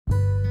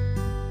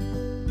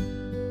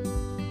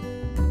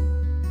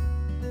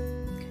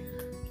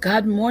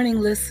God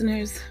morning,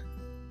 listeners.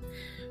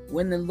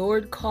 When the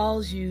Lord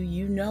calls you,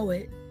 you know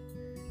it.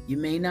 You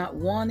may not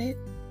want it,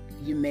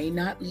 you may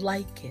not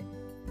like it,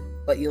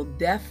 but you'll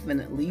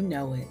definitely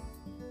know it.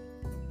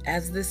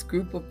 As this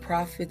group of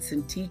prophets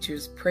and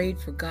teachers prayed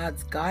for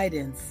God's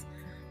guidance,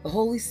 the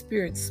Holy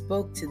Spirit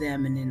spoke to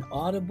them in an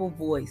audible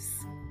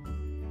voice.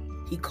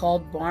 He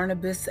called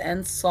Barnabas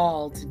and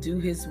Saul to do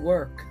his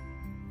work.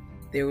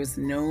 There was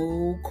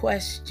no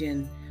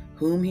question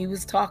whom he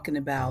was talking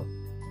about.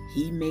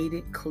 He made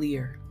it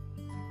clear.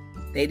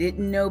 They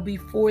didn't know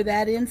before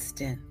that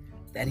instant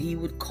that he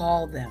would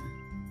call them.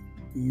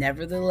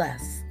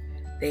 Nevertheless,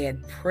 they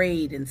had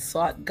prayed and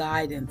sought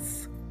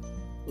guidance.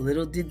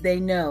 Little did they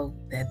know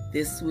that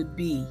this would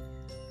be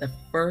the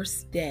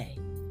first day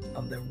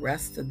of the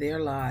rest of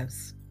their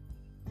lives.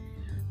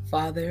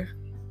 Father,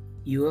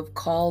 you have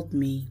called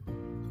me,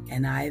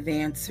 and I have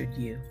answered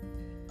you.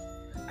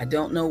 I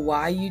don't know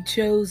why you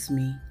chose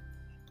me,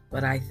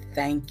 but I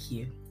thank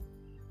you.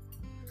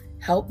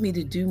 Help me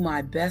to do my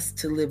best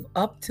to live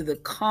up to the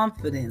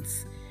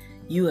confidence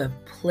you have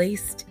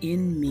placed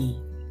in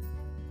me.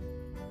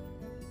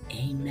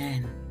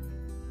 Amen.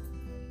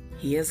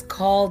 He has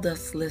called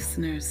us,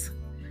 listeners,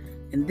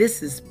 and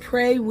this is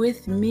Pray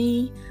With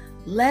Me.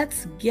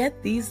 Let's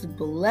get these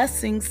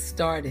blessings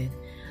started.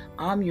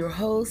 I'm your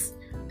host,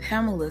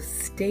 Pamela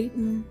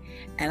Staten,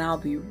 and I'll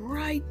be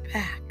right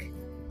back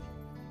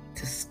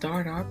to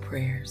start our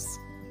prayers.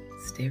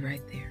 Stay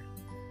right there.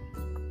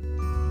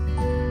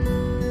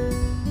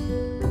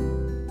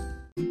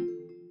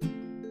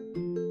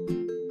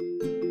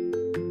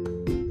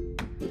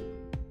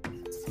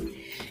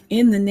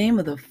 In the name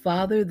of the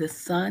Father, the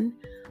Son,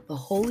 the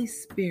Holy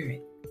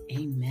Spirit,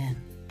 amen.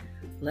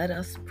 Let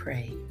us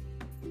pray.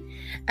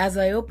 As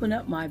I open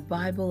up my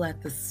Bible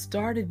at the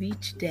start of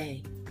each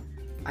day,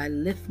 I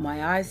lift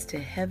my eyes to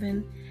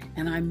heaven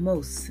and I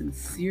most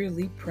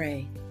sincerely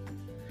pray.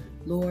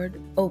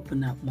 Lord,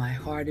 open up my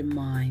heart and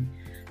mind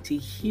to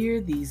hear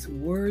these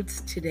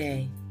words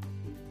today.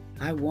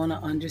 I want to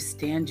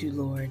understand you,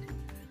 Lord.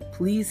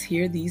 Please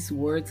hear these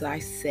words I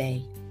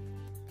say.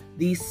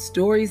 These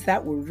stories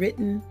that were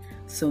written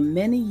so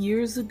many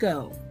years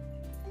ago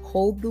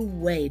hold the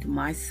way to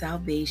my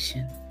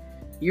salvation.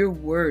 Your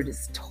word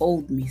has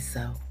told me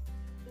so.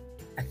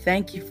 I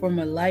thank you for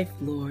my life,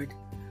 Lord,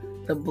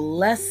 the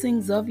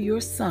blessings of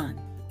your Son,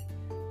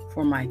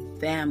 for my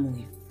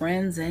family,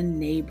 friends, and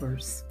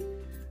neighbors.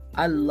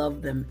 I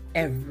love them,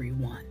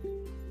 everyone.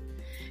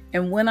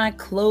 And when I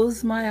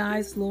close my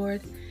eyes,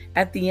 Lord,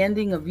 at the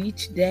ending of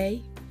each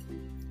day,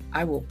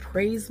 I will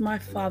praise my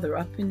Father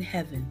up in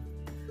heaven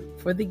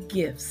for the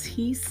gifts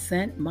he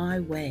sent my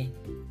way,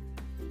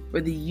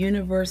 for the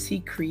universe he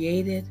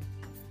created,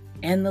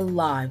 and the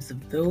lives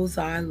of those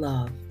I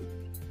love.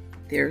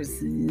 There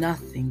is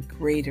nothing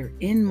greater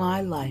in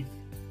my life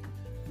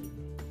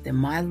than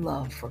my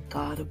love for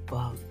God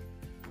above.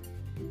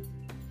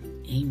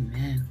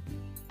 Amen.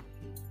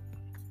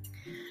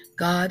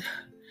 God,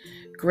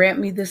 grant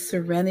me the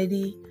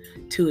serenity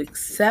to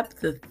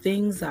accept the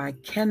things I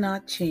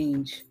cannot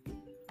change,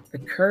 the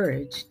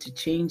courage to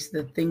change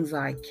the things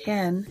I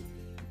can,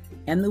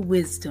 and the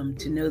wisdom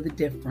to know the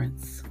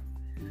difference.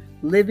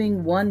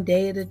 Living one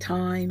day at a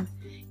time,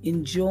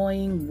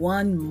 enjoying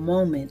one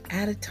moment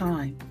at a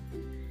time,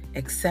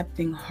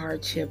 accepting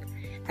hardship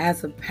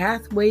as a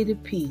pathway to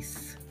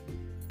peace,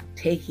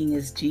 taking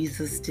as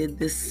Jesus did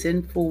this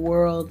sinful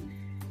world,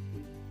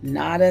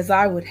 not as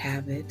I would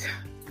have it,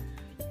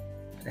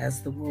 but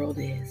as the world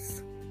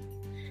is.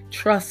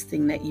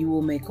 Trusting that you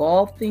will make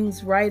all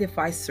things right if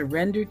I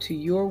surrender to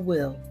your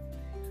will,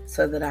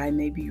 so that I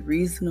may be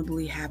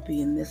reasonably happy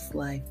in this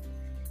life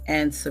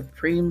and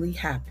supremely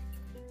happy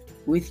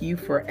with you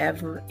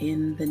forever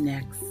in the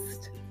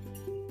next.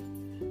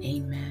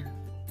 Amen.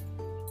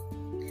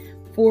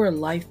 For a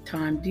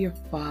lifetime, dear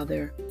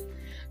Father,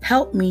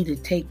 help me to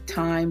take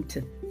time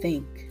to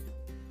think,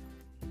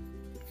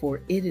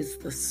 for it is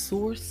the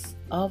source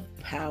of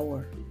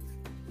power.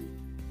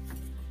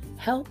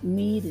 Help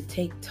me to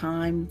take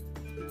time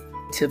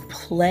to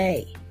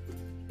play,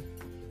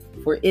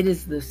 for it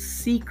is the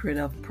secret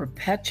of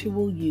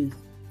perpetual youth.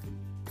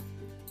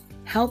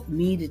 Help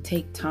me to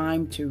take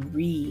time to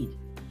read,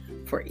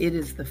 for it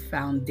is the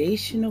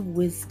foundation of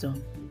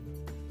wisdom.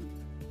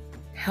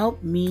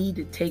 Help me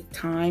to take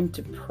time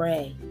to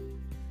pray,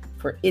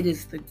 for it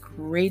is the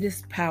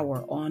greatest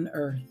power on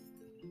earth.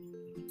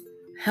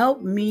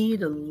 Help me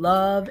to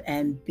love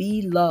and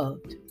be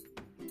loved,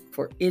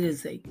 for it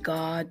is a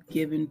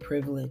God-given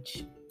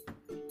privilege.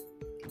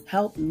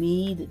 Help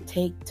me to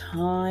take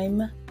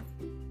time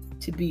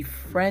to be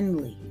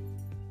friendly,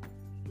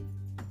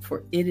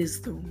 for it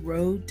is the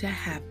road to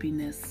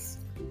happiness.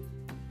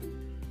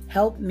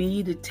 Help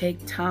me to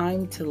take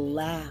time to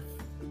laugh,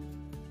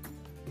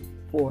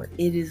 for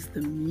it is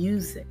the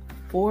music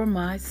for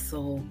my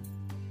soul.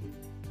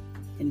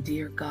 And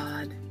dear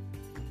God,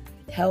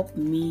 help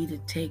me to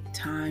take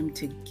time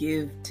to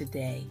give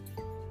today,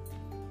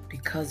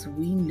 because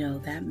we know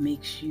that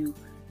makes you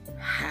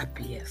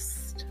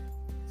happiest.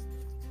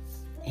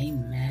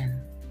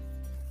 Amen.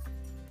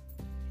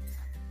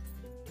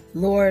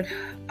 Lord,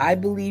 I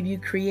believe you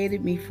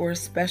created me for a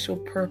special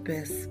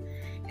purpose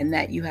and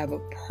that you have a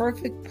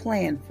perfect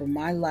plan for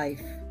my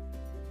life.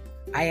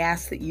 I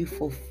ask that you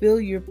fulfill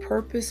your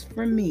purpose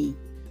for me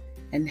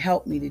and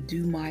help me to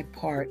do my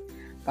part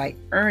by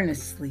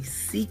earnestly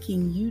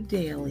seeking you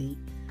daily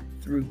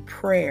through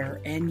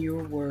prayer and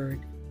your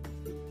word.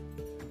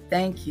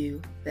 Thank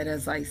you that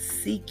as I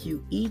seek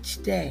you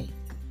each day,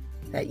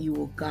 that you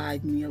will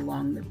guide me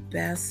along the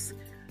best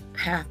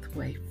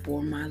pathway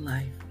for my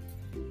life.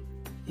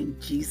 In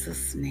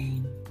Jesus'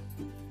 name,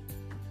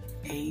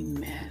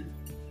 amen.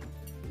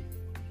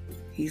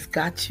 He's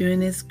got you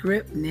in his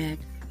grip, Nick.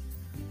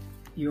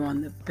 You're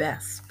on the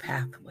best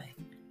pathway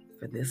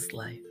for this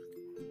life.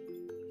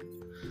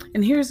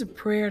 And here's a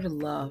prayer to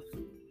love.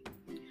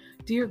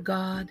 Dear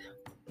God,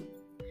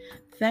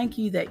 thank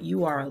you that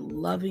you are a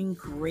loving,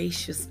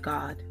 gracious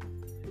God.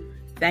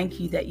 Thank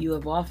you that you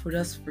have offered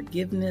us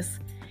forgiveness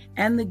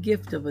and the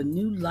gift of a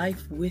new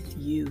life with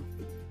you.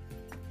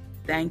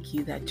 Thank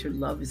you that your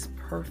love is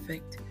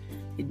perfect,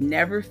 it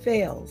never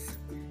fails,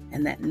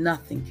 and that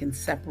nothing can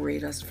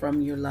separate us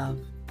from your love.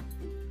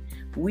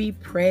 We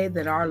pray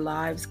that our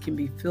lives can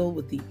be filled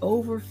with the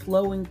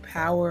overflowing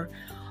power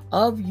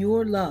of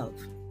your love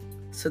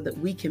so that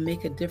we can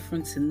make a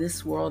difference in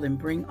this world and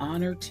bring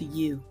honor to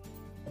you.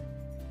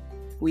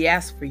 We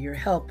ask for your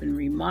help in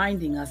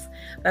reminding us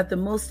that the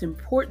most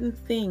important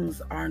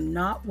things are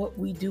not what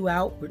we do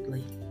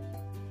outwardly.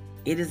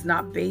 It is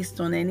not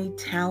based on any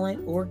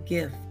talent or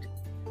gift,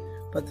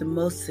 but the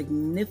most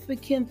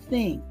significant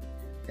thing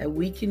that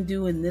we can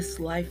do in this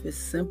life is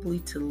simply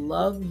to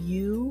love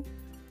you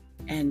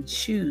and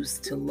choose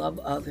to love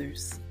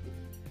others.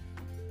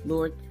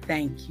 Lord,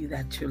 thank you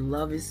that your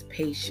love is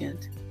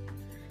patient.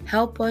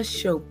 Help us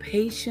show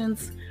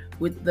patience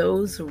with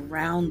those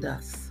around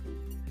us.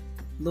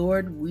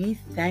 Lord, we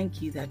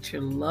thank you that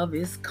your love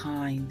is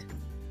kind.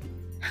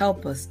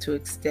 Help us to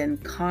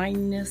extend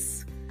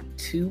kindness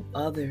to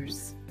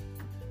others.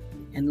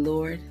 And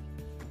Lord,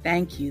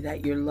 thank you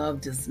that your love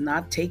does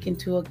not take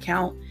into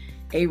account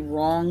a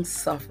wrong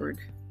suffered.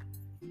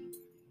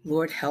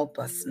 Lord, help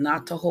us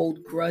not to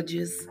hold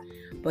grudges,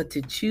 but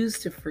to choose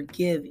to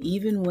forgive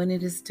even when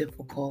it is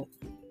difficult.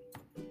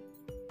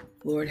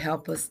 Lord,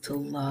 help us to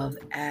love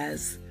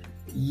as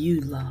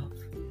you love.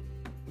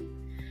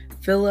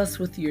 Fill us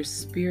with your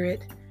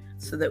Spirit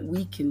so that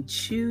we can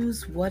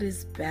choose what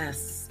is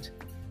best.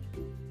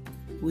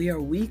 We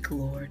are weak,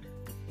 Lord,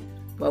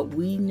 but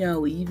we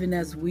know even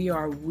as we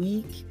are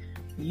weak,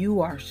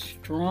 you are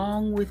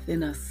strong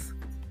within us.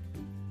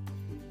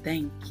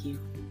 Thank you.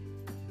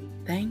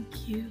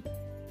 Thank you.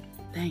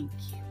 Thank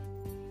you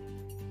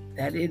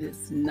that it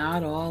is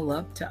not all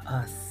up to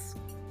us.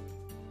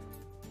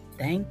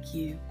 Thank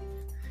you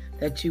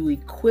that you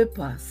equip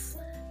us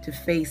to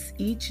face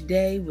each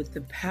day with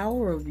the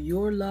power of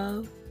your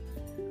love,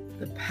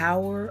 the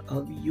power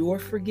of your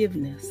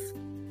forgiveness,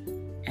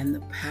 and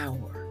the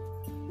power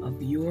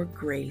of your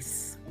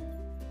grace.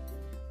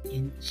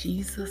 In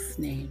Jesus'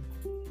 name,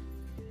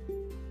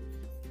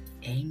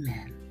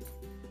 amen.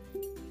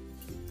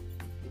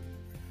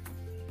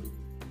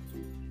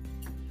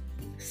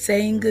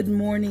 Saying good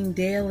morning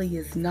daily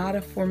is not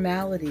a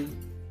formality.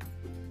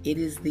 It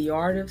is the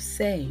art of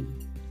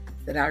saying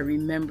that I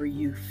remember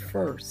you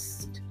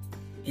first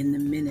in the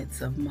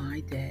minutes of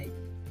my day.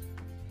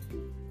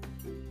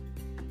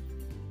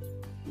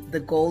 The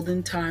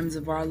golden times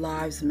of our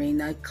lives may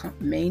not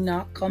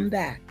come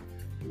back,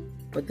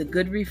 but the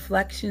good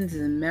reflections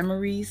and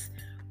memories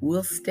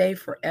will stay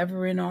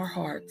forever in our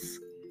hearts.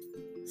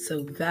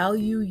 So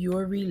value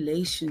your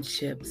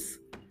relationships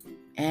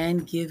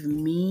and give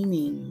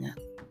meaning.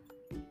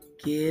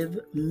 Give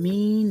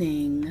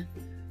meaning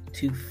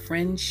to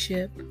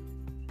friendship,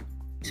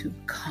 to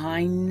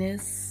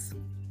kindness,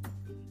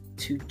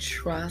 to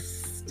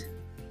trust,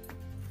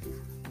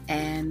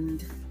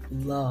 and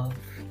love.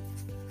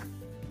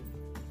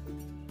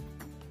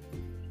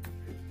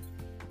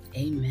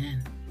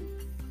 Amen.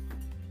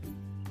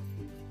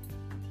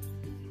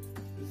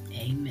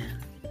 Amen.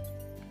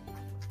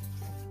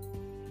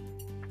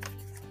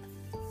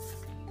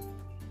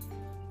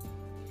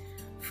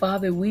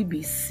 Father, we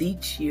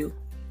beseech you,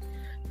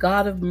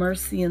 God of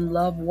mercy and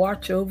love,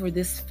 watch over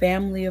this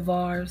family of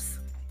ours,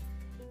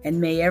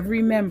 and may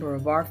every member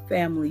of our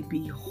family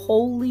be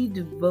wholly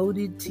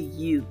devoted to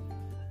you.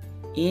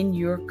 In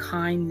your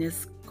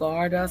kindness,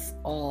 guard us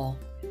all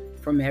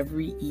from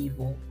every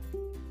evil.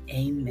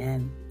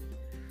 Amen.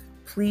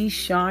 Please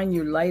shine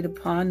your light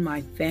upon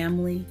my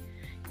family.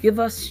 Give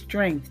us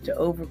strength to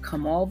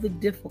overcome all the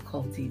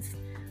difficulties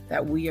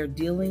that we are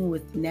dealing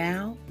with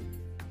now,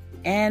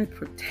 and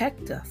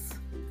protect us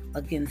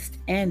against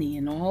any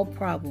and all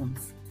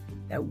problems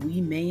that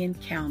we may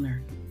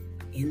encounter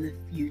in the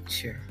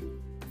future.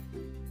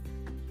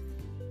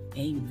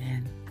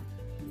 Amen.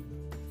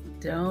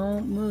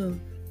 Don't move.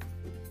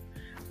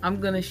 I'm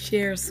going to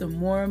share some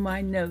more of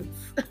my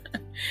notes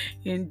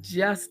in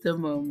just a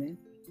moment.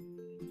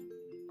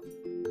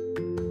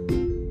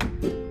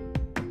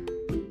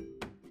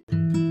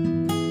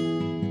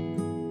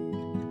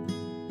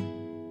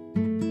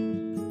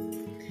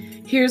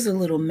 Here's a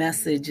little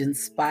message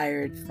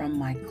inspired from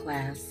my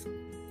class.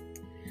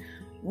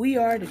 We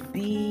are to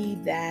be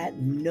that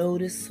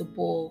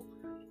noticeable,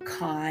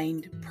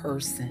 kind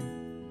person.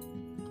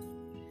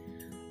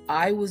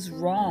 I was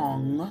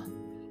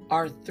wrong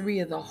are 3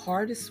 of the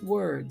hardest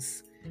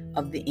words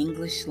of the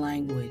English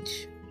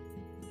language.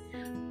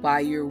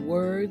 By your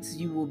words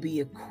you will be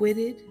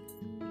acquitted.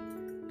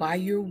 By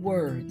your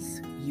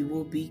words you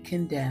will be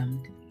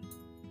condemned.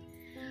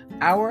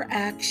 Our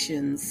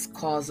actions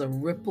cause a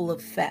ripple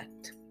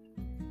effect,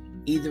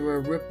 either a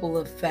ripple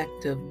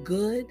effect of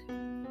good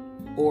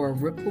or a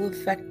ripple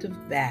effect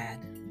of bad.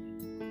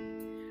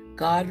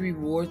 God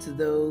rewards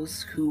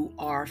those who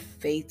are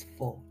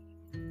faithful.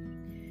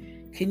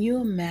 Can you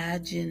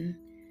imagine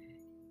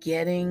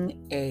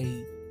getting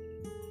a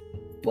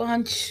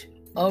bunch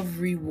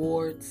of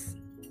rewards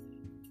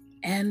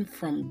and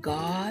from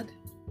God?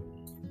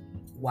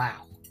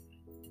 Wow.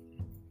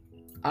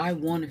 I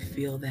want to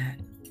feel that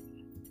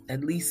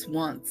at least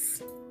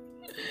once.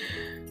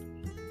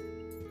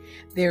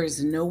 There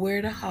is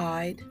nowhere to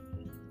hide.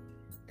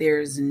 There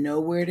is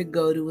nowhere to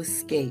go to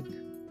escape.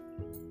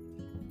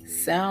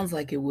 Sounds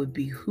like it would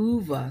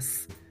behoove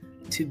us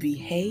to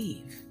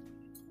behave.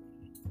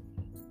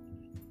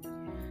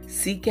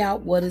 Seek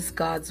out what is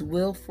God's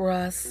will for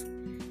us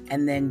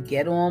and then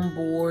get on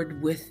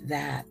board with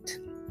that.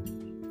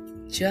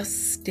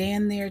 Just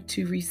stand there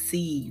to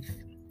receive.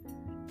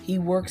 He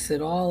works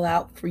it all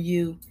out for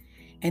you,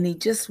 and He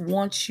just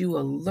wants you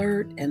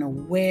alert and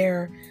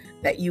aware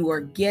that you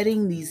are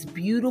getting these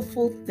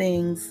beautiful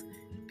things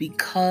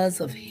because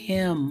of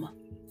Him.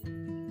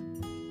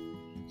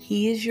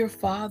 He is your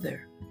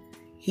Father.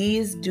 He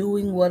is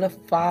doing what a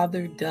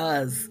father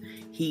does.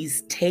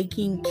 He's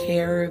taking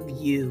care of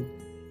you.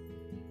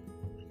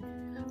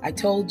 I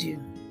told you,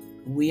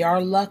 we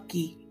are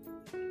lucky.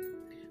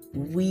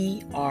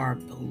 We are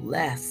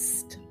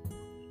blessed.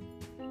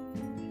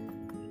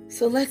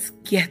 So let's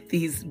get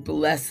these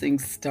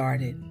blessings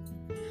started.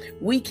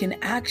 We can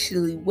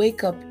actually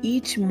wake up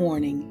each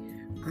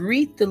morning,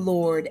 greet the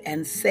Lord,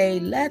 and say,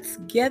 let's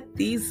get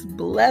these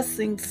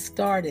blessings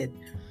started.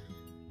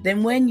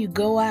 Then when you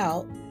go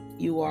out,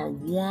 you are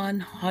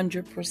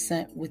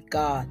 100% with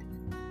God.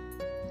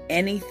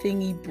 Anything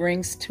He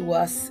brings to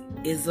us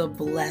is a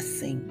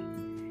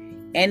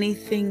blessing.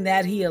 Anything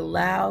that He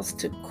allows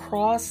to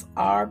cross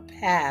our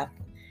path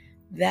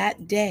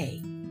that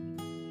day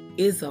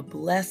is a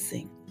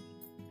blessing.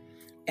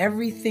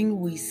 Everything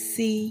we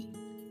see,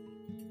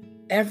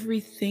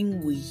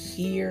 everything we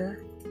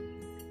hear,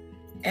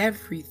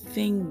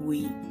 everything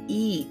we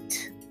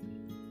eat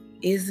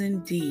is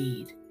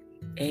indeed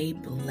a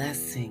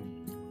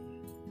blessing.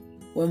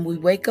 When we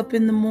wake up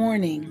in the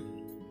morning,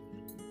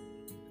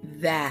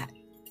 that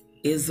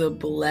is a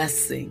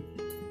blessing.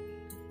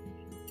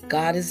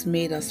 God has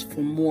made us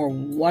for more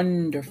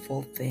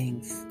wonderful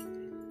things.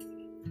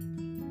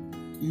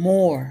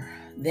 More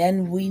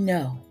than we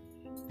know.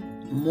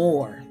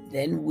 More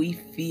than we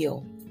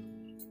feel.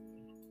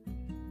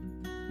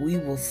 We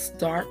will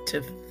start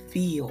to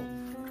feel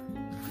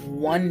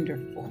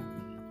wonderful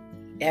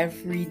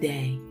every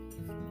day.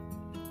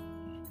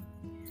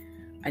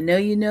 I know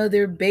you know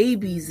there are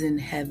babies in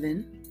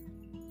heaven.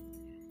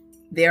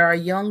 There are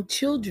young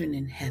children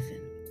in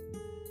heaven.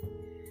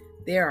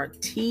 There are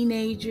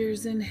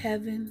teenagers in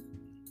heaven.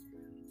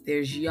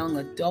 There's young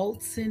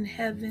adults in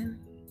heaven.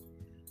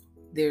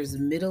 There's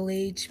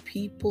middle-aged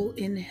people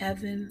in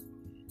heaven.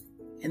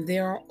 And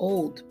there are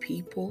old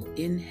people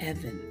in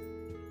heaven.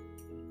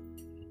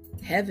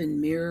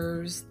 Heaven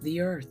mirrors the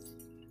earth.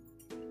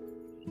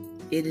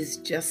 It is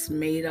just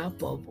made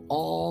up of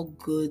all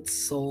good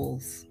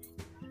souls.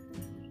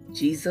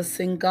 Jesus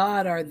and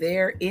God are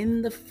there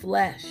in the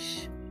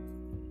flesh.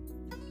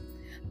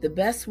 The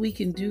best we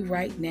can do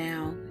right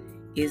now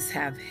is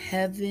have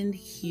heaven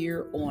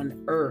here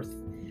on earth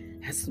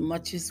as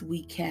much as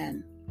we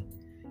can.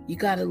 You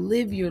got to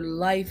live your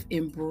life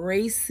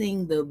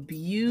embracing the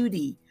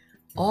beauty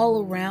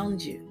all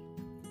around you.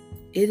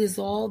 It is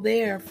all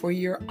there for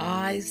your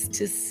eyes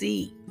to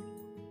see.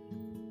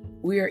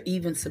 We are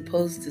even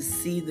supposed to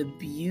see the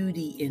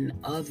beauty in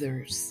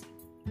others.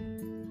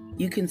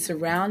 You can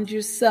surround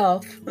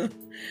yourself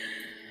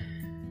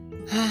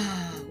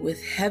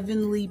with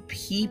heavenly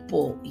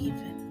people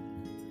even.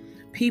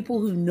 People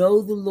who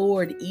know the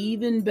Lord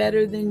even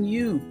better than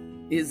you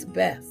is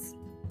best.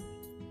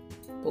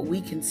 But we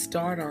can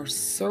start our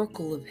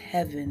circle of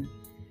heaven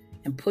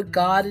and put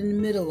God in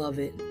the middle of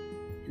it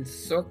and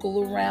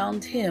circle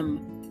around Him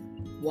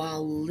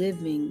while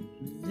living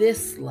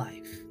this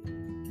life.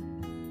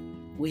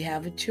 We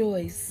have a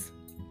choice.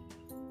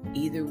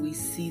 Either we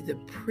see the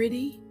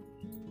pretty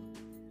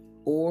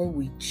or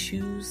we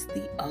choose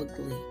the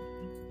ugly.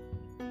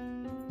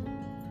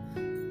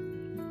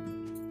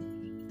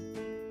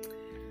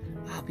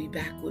 I'll be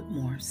back with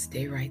more.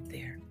 Stay right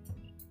there.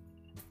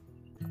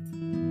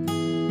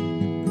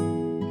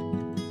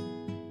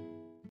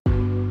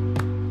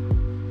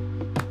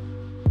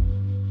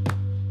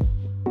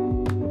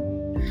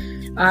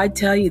 I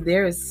tell you,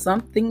 there is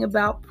something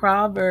about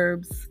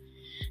Proverbs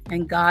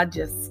And God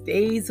just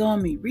stays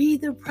on me.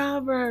 Read the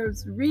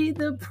Proverbs. Read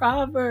the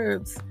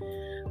Proverbs.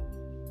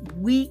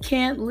 We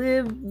can't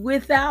live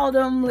without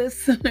them,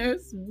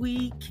 listeners.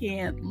 We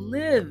can't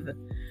live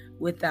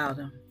without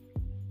them.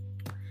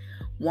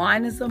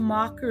 Wine is a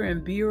mocker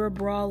and beer a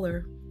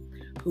brawler.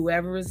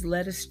 Whoever is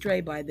led astray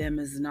by them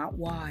is not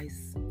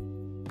wise.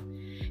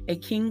 A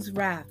king's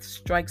wrath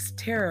strikes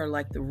terror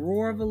like the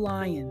roar of a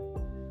lion.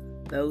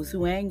 Those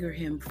who anger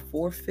him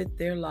forfeit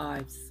their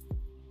lives.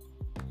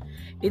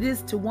 It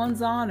is to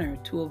one's honor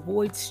to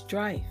avoid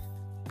strife,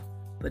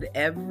 but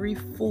every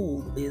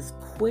fool is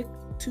quick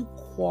to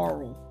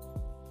quarrel.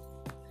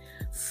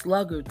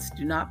 Sluggards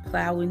do not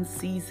plow in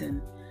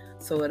season,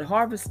 so at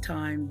harvest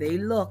time they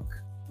look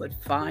but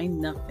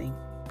find nothing.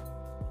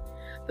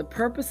 The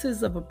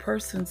purposes of a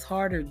person's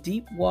heart are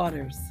deep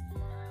waters,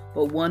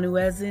 but one who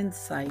has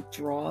insight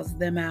draws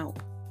them out.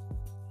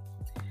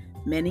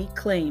 Many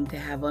claim to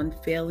have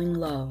unfailing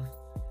love,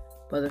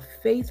 but a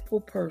faithful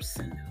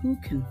person who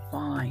can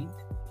find?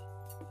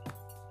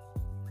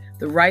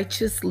 The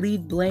righteous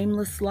lead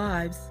blameless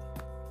lives,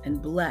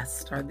 and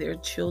blessed are their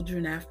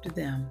children after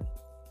them.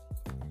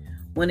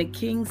 When a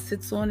king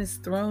sits on his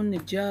throne to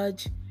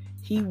judge,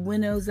 he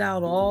winnows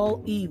out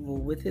all evil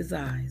with his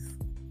eyes.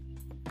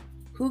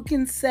 Who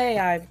can say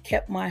I've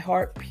kept my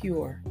heart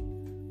pure?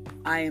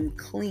 I am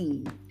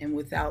clean and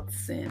without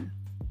sin.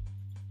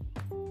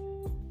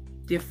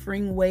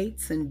 Differing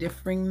weights and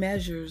differing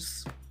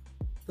measures,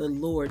 the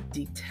Lord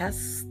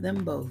detests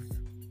them both.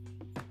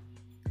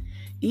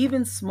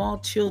 Even small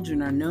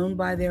children are known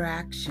by their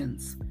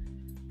actions.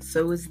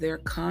 So is their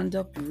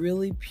conduct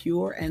really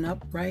pure and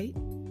upright?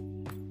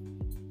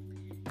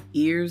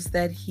 Ears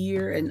that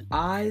hear and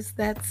eyes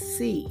that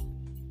see,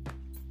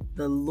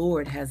 the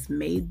Lord has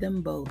made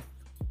them both.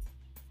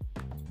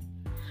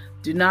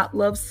 Do not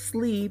love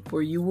sleep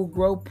or you will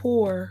grow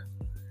poor.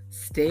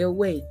 Stay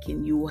awake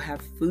and you will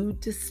have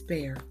food to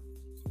spare.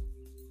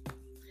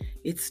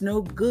 It's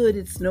no good,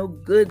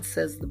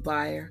 says the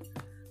buyer,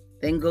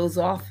 then goes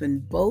off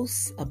and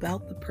boasts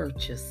about the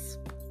purchase.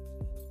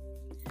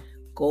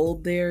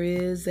 Gold there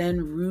is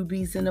and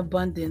rubies in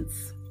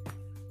abundance,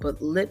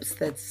 but lips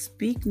that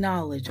speak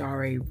knowledge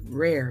are a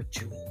rare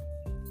jewel.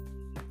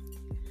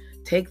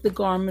 Take the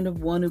garment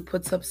of one who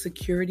puts up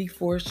security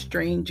for a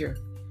stranger.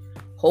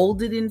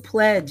 Hold it in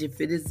pledge if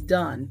it is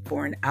done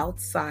for an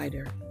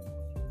outsider.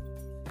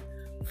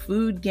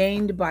 Food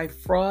gained by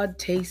fraud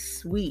tastes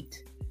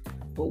sweet,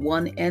 but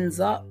one ends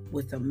up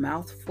with a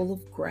mouthful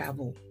of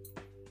gravel.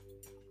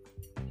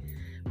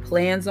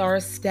 Plans are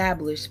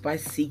established by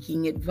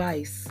seeking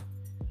advice,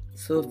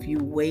 so if you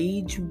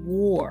wage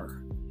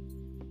war,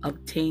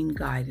 obtain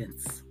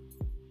guidance.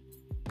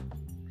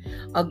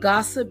 A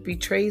gossip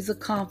betrays a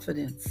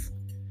confidence,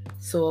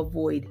 so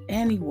avoid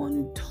anyone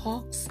who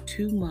talks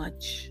too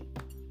much.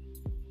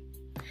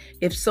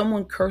 If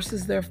someone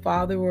curses their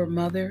father or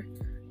mother,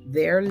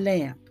 their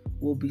lamp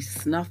will be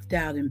snuffed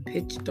out in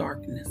pitch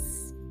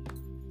darkness.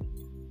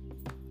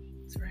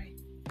 That's right.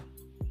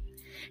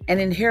 An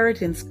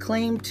inheritance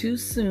claimed too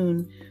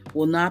soon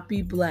will not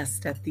be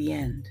blessed at the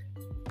end.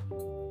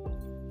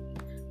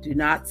 Do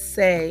not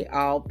say,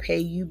 I'll pay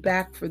you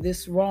back for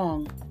this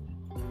wrong.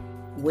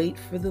 Wait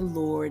for the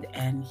Lord,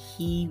 and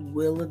he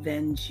will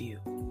avenge you.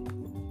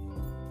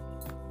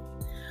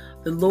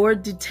 The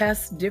Lord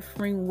detests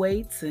differing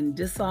weights, and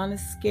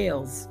dishonest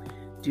scales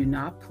do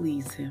not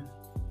please him.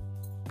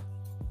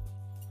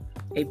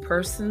 A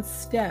person's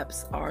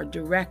steps are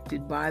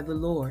directed by the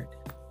Lord.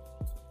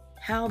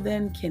 How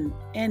then can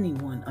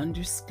anyone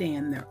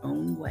understand their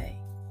own way?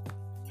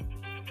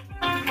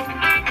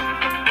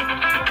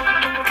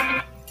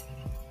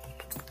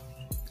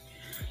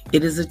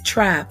 It is a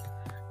trap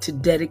to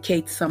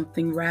dedicate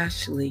something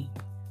rashly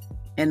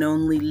and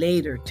only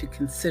later to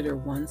consider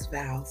one's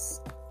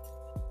vows.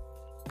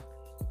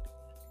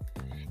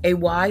 A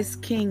wise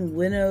king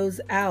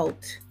winnows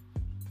out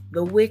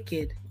the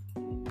wicked.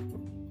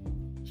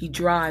 He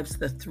drives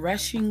the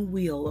threshing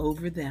wheel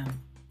over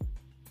them.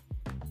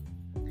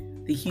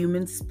 The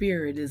human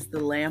spirit is the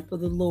lamp of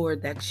the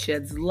Lord that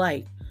sheds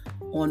light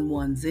on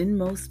one's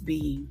inmost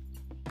being.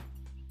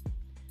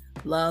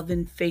 Love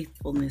and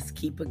faithfulness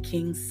keep a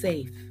king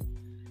safe.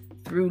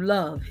 Through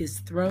love, his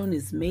throne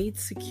is made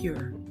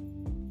secure.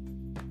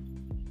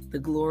 The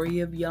glory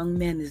of young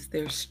men is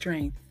their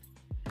strength,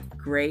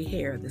 gray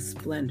hair the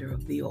splendor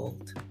of the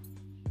old.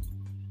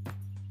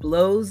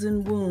 Blows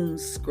and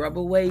wounds scrub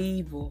away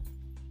evil,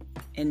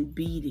 and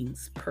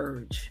beatings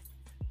purge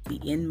the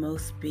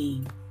inmost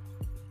being.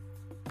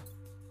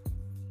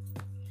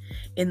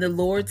 In the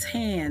Lord's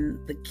hand,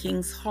 the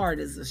king's heart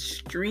is a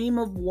stream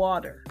of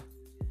water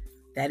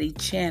that he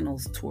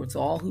channels towards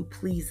all who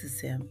pleases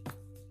him.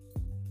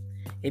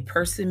 A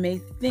person may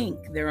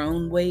think their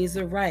own ways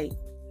are right,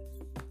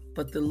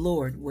 but the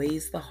Lord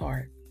weighs the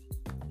heart.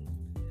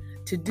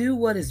 To do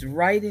what is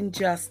right and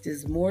just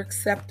is more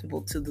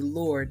acceptable to the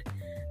Lord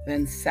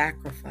than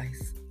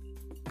sacrifice.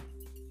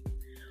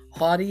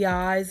 Haughty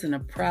eyes and a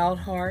proud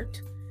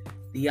heart,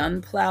 the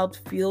unplowed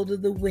field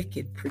of the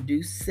wicked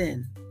produce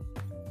sin.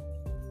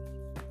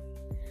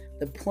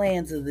 The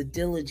plans of the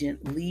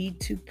diligent lead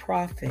to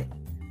profit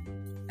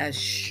as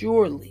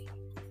surely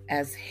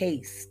as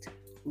haste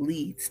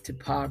leads to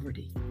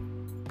poverty.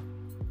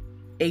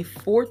 A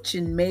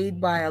fortune made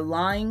by a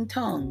lying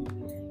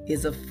tongue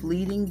is a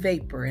fleeting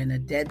vapor and a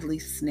deadly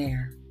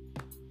snare.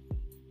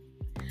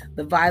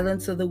 The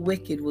violence of the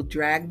wicked will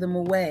drag them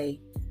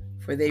away,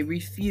 for they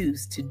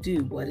refuse to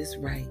do what is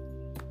right.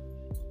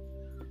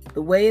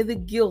 The way of the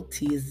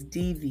guilty is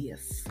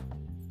devious,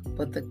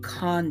 but the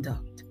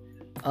conduct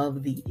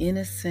of the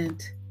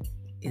innocent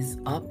is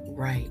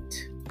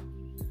upright.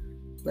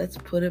 Let's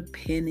put a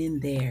pin in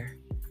there.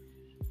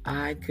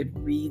 I could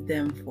read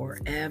them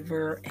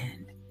forever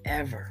and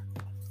ever.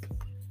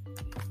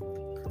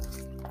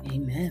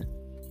 Amen.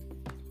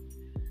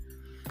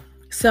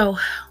 So,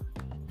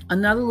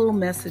 another little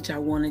message I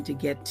wanted to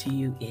get to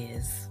you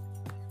is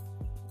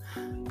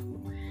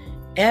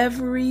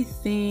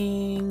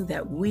everything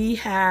that we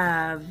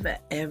have,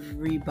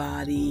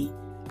 everybody,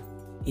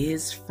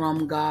 is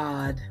from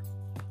God.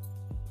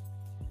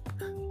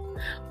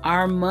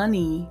 Our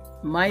money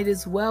might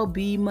as well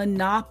be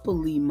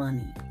monopoly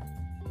money,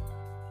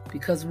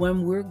 because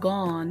when we're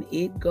gone,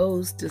 it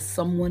goes to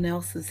someone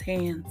else's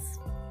hands.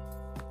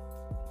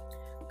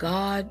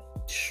 God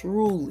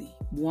truly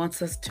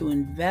wants us to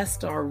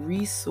invest our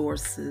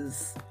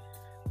resources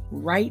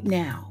right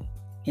now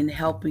in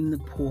helping the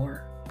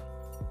poor,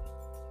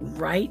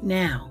 right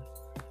now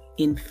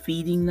in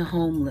feeding the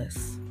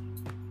homeless,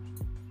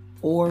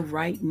 or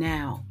right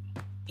now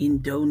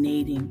in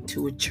donating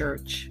to a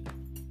church.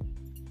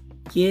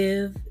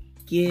 Give,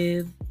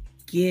 give,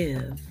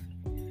 give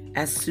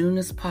as soon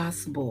as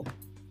possible,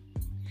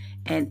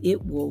 and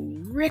it will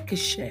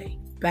ricochet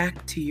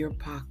back to your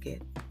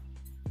pocket.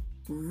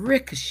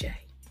 Ricochet.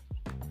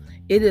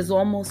 It is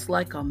almost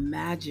like a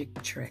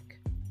magic trick.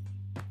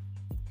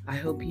 I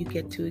hope you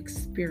get to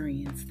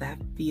experience that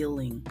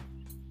feeling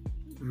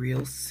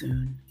real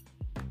soon.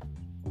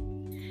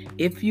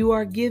 If you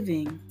are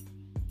giving,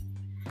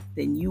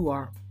 then you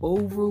are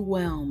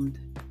overwhelmed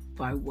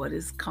by what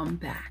has come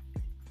back.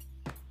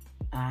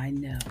 I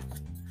know,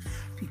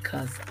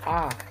 because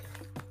I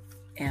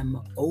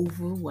am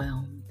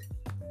overwhelmed.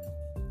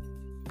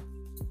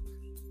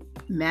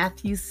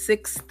 Matthew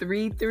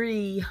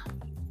 6:3.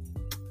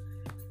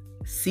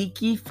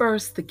 Seek ye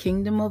first the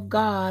kingdom of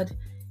God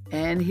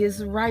and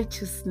his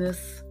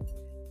righteousness,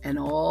 and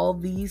all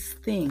these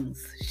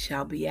things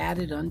shall be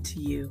added unto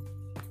you.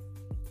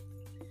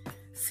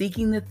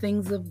 Seeking the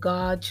things of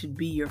God should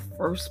be your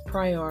first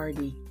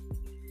priority.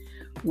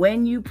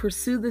 When you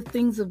pursue the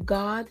things of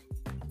God,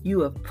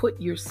 you have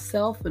put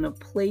yourself in a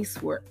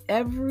place where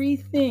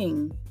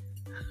everything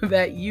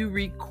that you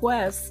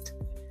request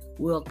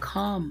will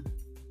come.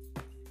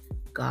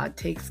 God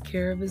takes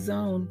care of his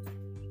own.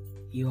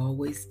 He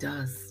always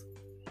does.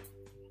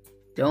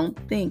 Don't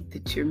think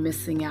that you're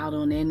missing out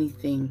on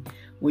anything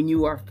when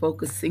you are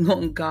focusing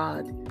on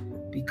God,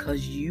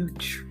 because you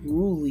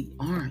truly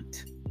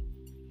aren't.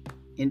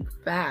 In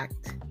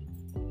fact,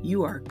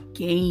 you are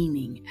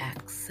gaining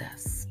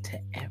access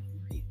to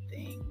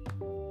everything.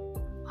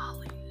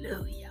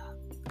 Hallelujah.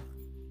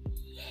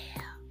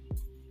 Yeah.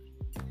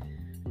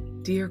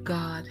 Dear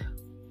God,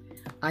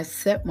 I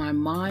set my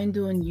mind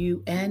on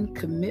you and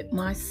commit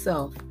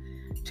myself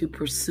to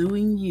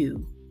pursuing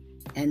you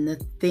and the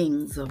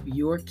things of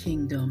your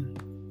kingdom.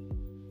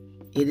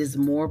 It is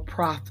more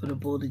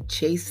profitable to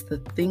chase the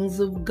things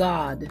of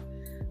God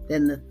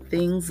than the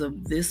things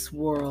of this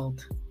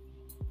world.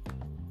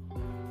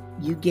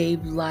 You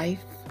gave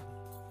life,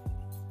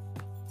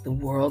 the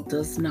world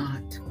does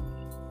not.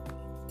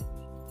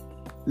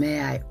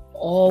 May I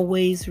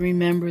always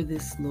remember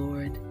this,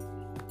 Lord.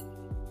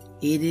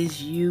 It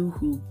is you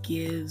who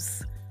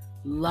gives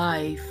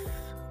life.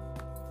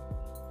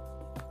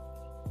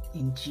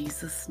 In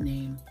Jesus'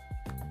 name,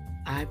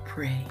 I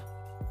pray.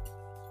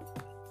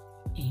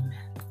 Amen.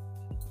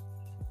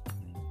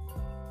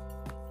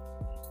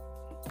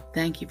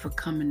 Thank you for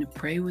coming to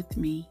pray with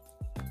me.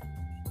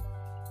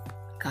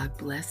 God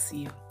bless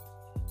you.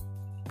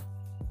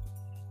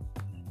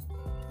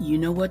 You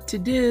know what to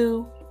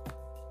do.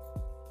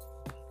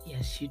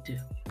 Yes, you do.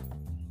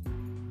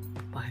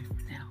 Bye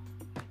for now.